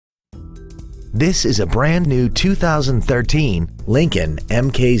This is a brand new 2013 Lincoln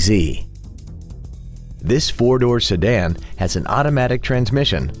MKZ. This four-door sedan has an automatic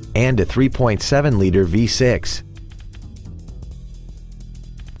transmission and a 3.7-liter V6.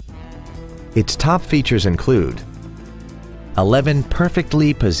 Its top features include 11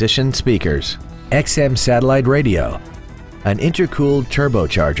 perfectly positioned speakers, XM satellite radio, an intercooled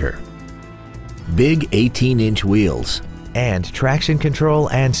turbocharger, big 18-inch wheels, and traction control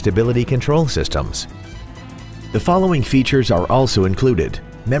and stability control systems. The following features are also included: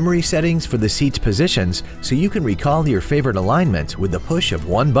 memory settings for the seat's positions so you can recall your favorite alignments with the push of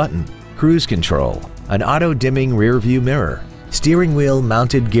one button, cruise control, an auto-dimming rear-view mirror, steering wheel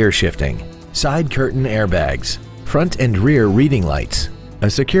mounted gear shifting, side curtain airbags, front and rear reading lights, a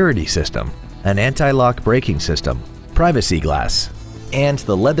security system, an anti-lock braking system, privacy glass, and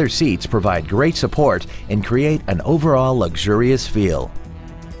the leather seats provide great support and create an overall luxurious feel.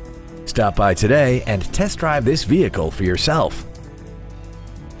 Stop by today and test drive this vehicle for yourself.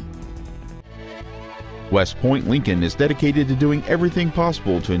 West Point Lincoln is dedicated to doing everything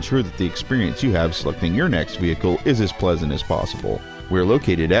possible to ensure that the experience you have selecting your next vehicle is as pleasant as possible. We're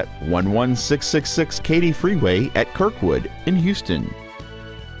located at 11666 Katy Freeway at Kirkwood in Houston.